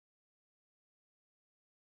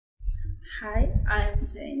Hi, I'm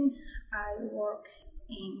Jane. I work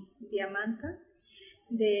in Diamanta.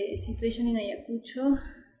 The situation in Ayacucho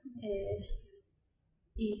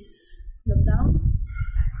is lockdown.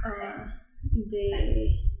 The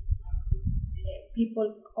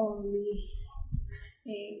people only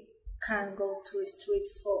can go to the street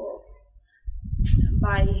for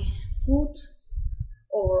buy food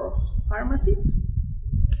or pharmacies.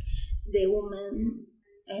 The women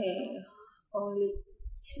only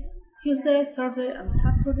Tuesday, Thursday, and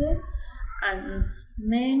Saturday, and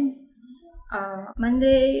men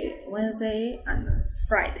Monday, Wednesday, and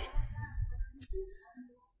Friday.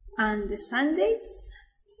 And the Sundays,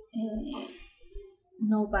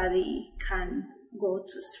 nobody can go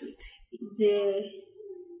to the street. The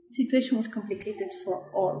situation was complicated for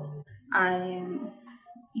all. I'm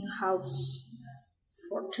in house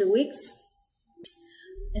for 2 weeks.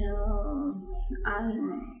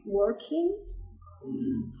 I'm working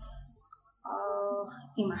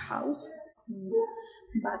in my house,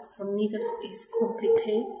 but for needles it's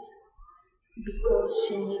complicated because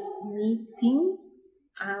she needs knitting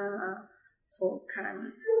for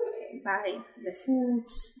can buy the food,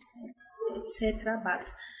 etc.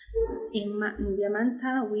 But in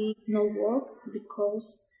Diamanta we no work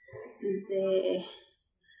because the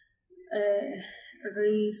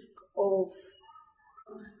risk of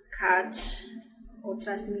catch or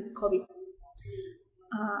transmit COVID.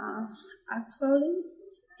 Actually,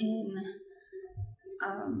 in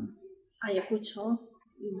Ayacucho,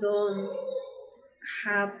 don't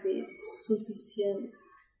have the sufficient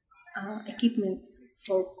equipment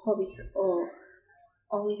for COVID, or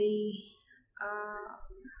only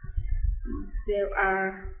there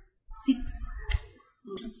are 6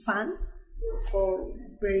 fans for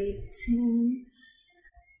breathing.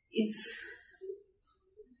 Is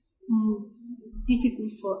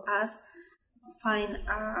difficult for us find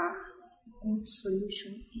a good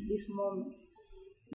solution in this moment.